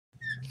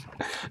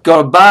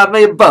Gonna buy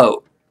me a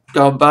boat.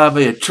 Gonna buy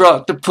me a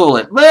truck to pull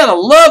it. Man, I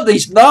love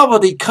these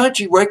novelty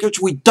country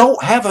records. We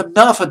don't have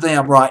enough of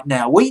them right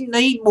now. We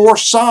need more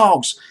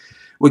songs.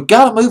 We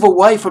got to move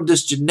away from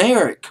this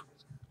generic,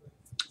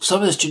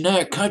 some of this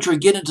generic country,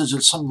 get into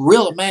some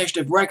real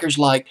imaginative records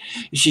like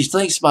She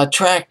Thinks My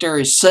Tractor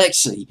Is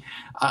Sexy.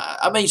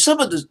 I mean, some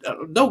of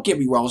the, don't get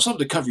me wrong, some of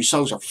the country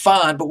songs are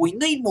fine, but we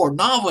need more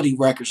novelty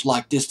records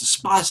like this to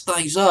spice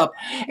things up.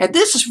 And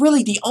this is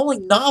really the only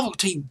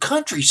novelty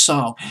country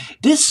song.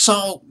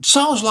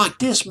 Songs like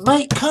this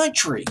make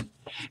country.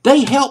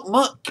 They help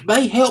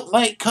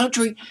make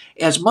country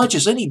as much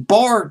as a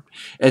bar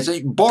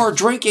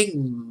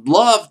drinking,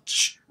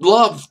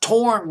 love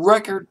torn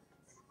record.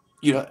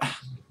 You know.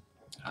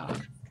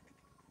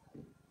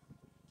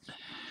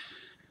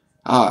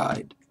 All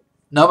right.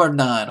 Number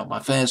 9 on my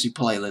fantasy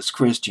playlist,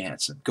 Chris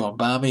Janson. Gonna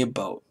buy me a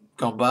boat.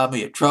 Gonna buy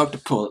me a truck to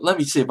pull it. Let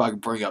me see if I can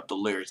bring up the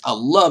lyrics. I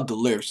love the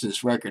lyrics to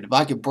this record. If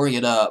I can bring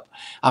it up.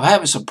 I'm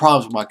having some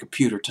problems with my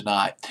computer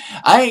tonight.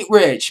 I ain't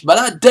rich, but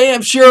I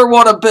damn sure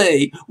want to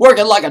be.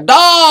 Working like a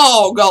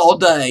dog all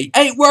day.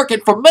 Ain't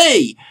working for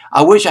me.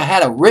 I wish I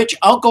had a rich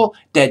uncle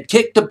that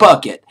kicked the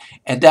bucket.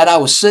 And that I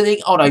was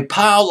sitting on a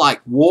pile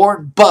like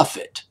Warren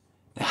Buffett.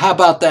 How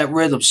about that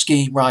rhythm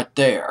scheme right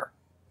there?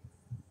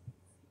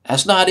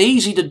 That's not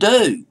easy to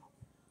do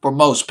for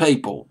most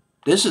people.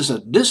 This is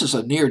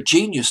a near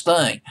genius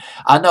thing.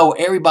 I know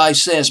everybody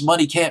says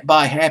money can't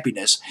buy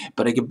happiness,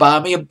 but it can buy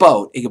me a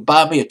boat. It can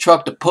buy me a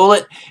truck to pull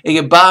it. It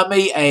can buy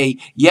me a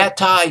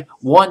Yeti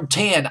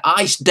 110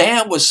 iced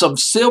down with some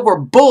silver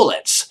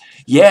bullets.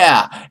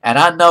 Yeah, and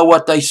I know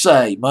what they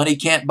say. Money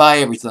can't buy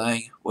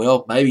everything.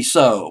 Well, maybe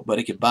so, but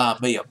it can buy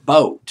me a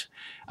boat.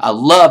 I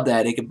love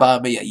that. It can buy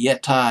me a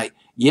Yeti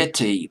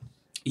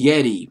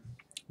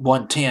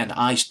 110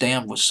 iced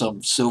down with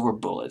some silver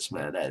bullets.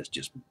 Man, that is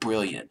just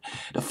brilliant.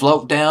 To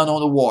float down on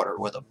the water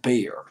with a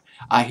beer.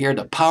 I hear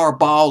the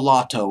Powerball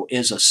Lotto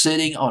is a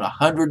sitting on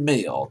 100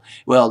 mil.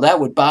 Well, that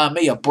would buy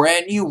me a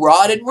brand new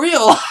rod and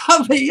reel.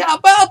 I mean, how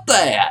about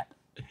that?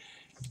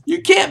 You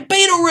can't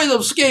beat a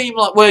rhythm scheme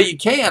like, well, you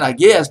can, I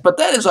guess, but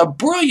that is a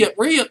brilliant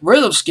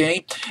rhythm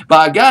scheme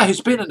by a guy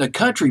who's been in the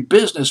country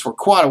business for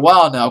quite a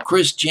while now,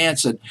 Chris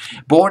Janson,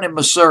 born in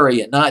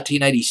Missouri in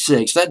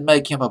 1986. That'd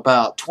make him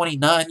about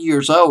 29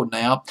 years old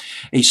now.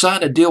 He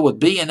signed a deal with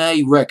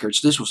B&A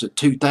Records. This was in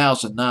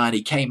 2009.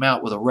 He came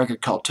out with a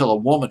record called Till a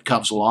Woman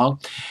Comes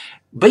Along.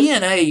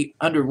 B&A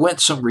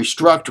underwent some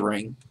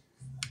restructuring,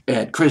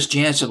 and Chris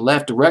Janson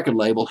left the record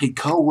label. He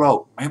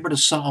co-wrote, remember the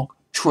song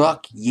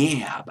Truck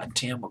Yeah by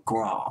Tim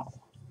McGraw.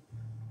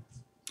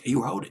 He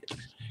wrote it.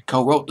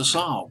 Co-wrote the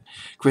song.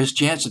 Chris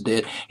Janson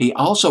did. He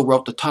also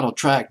wrote the title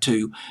track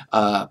to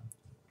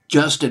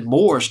Justin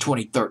Moore's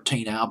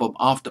 2013 album,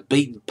 Off the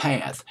Beaten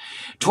Path.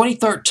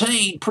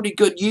 2013, pretty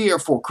good year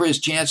for Chris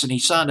Janson. He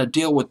signed a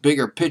deal with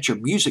Bigger Picture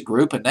Music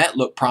Group, and that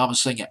looked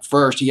promising at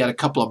first. He had a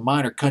couple of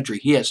minor country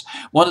hits.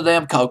 One of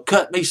them called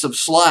Cut Me Some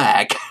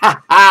Slack.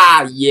 Ha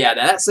ha! Yeah,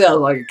 that sounds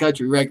like a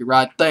country record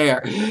right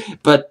there.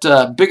 But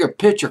Bigger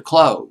Picture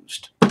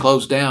closed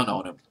down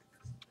on him.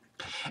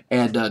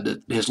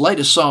 And his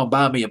latest song,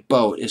 Buy Me a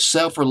Boat, is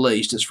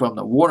self-released. It's from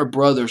the Warner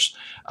Brothers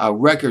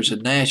Records in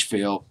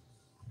Nashville.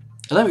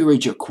 Let me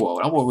read you a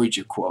quote. I want to read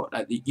you a quote.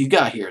 You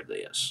got to hear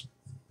this.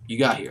 You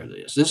got to hear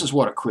this. This is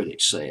what a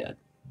critic said.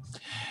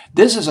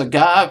 This is a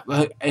guy,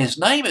 his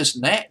name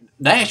is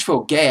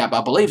Nashville Gab,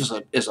 I believe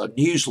is a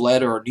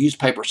newsletter or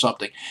newspaper or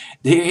something.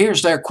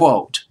 Here's their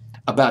quote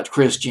about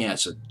Chris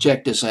Janson.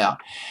 Check this out.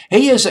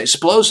 He is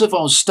explosive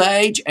on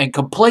stage and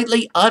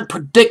completely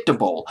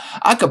unpredictable.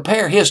 I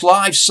compare his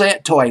live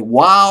set to a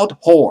wild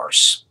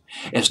horse.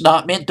 It's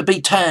not meant to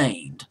be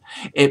tamed.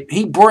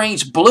 He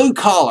brings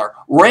blue-collar,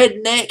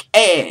 redneck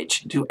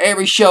edge to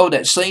every show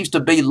that seems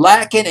to be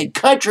lacking in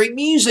country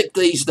music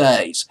these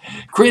days.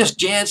 Chris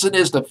Janson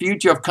is the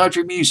future of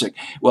country music.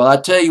 Well, I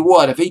tell you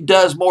what, if he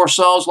does more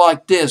songs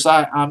like this,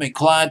 I'm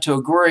inclined to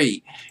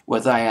agree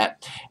with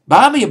that.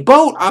 Buy Me a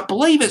Boat, I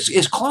believe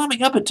it's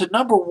climbing up into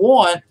number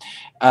 1.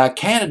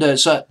 Canada,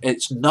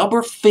 it's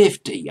number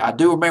 50. I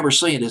do remember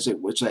seeing this.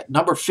 It was at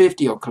number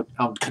 50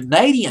 on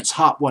Canadians'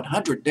 Hot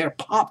 100, their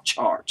pop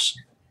charts.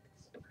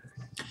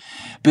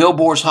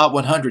 Billboard's Hot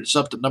 100 is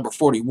up to number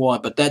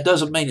 41, but that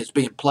doesn't mean it's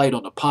being played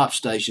on the pop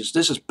stations.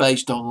 This is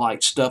based on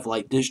stuff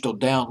like digital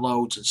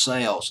downloads and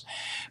sales.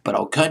 But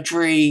on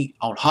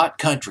Hot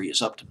Country,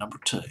 it's up to number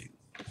 2.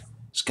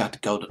 It's got to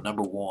go to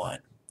number 1.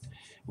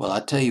 Well, I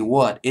tell you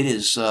what, it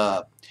is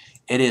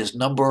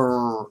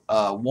number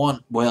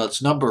 1. Well,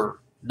 it's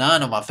number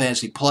 9 on my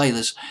fantasy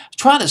playlist.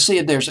 Trying to see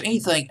if there's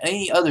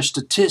any other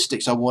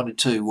statistics I wanted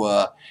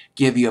to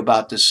give you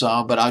about this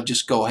song, but I'll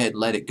just go ahead and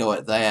let it go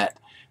at that.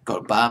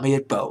 Gonna buy me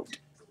a boat.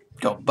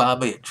 Gonna buy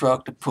me a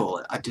truck to pull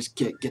it. I just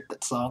can't get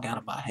that song out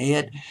of my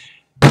head.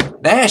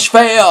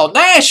 Nashville!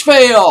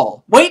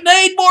 Nashville! We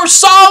need more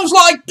songs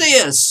like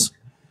this!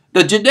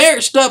 The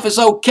generic stuff is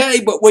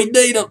okay, but we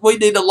need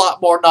a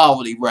lot more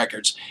novelty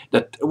records.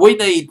 That we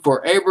need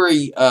for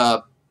every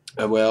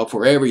Well,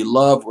 for every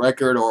love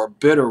record or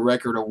bitter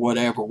record or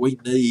whatever, we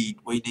need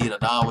a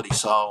novelty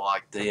song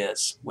like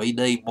this. We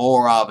need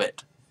more of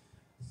it.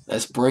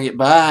 Let's bring it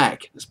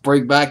back. Let's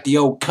bring back the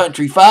old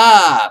country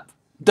vibe.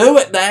 Do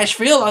it,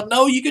 Nashville. I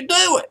know you can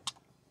do it.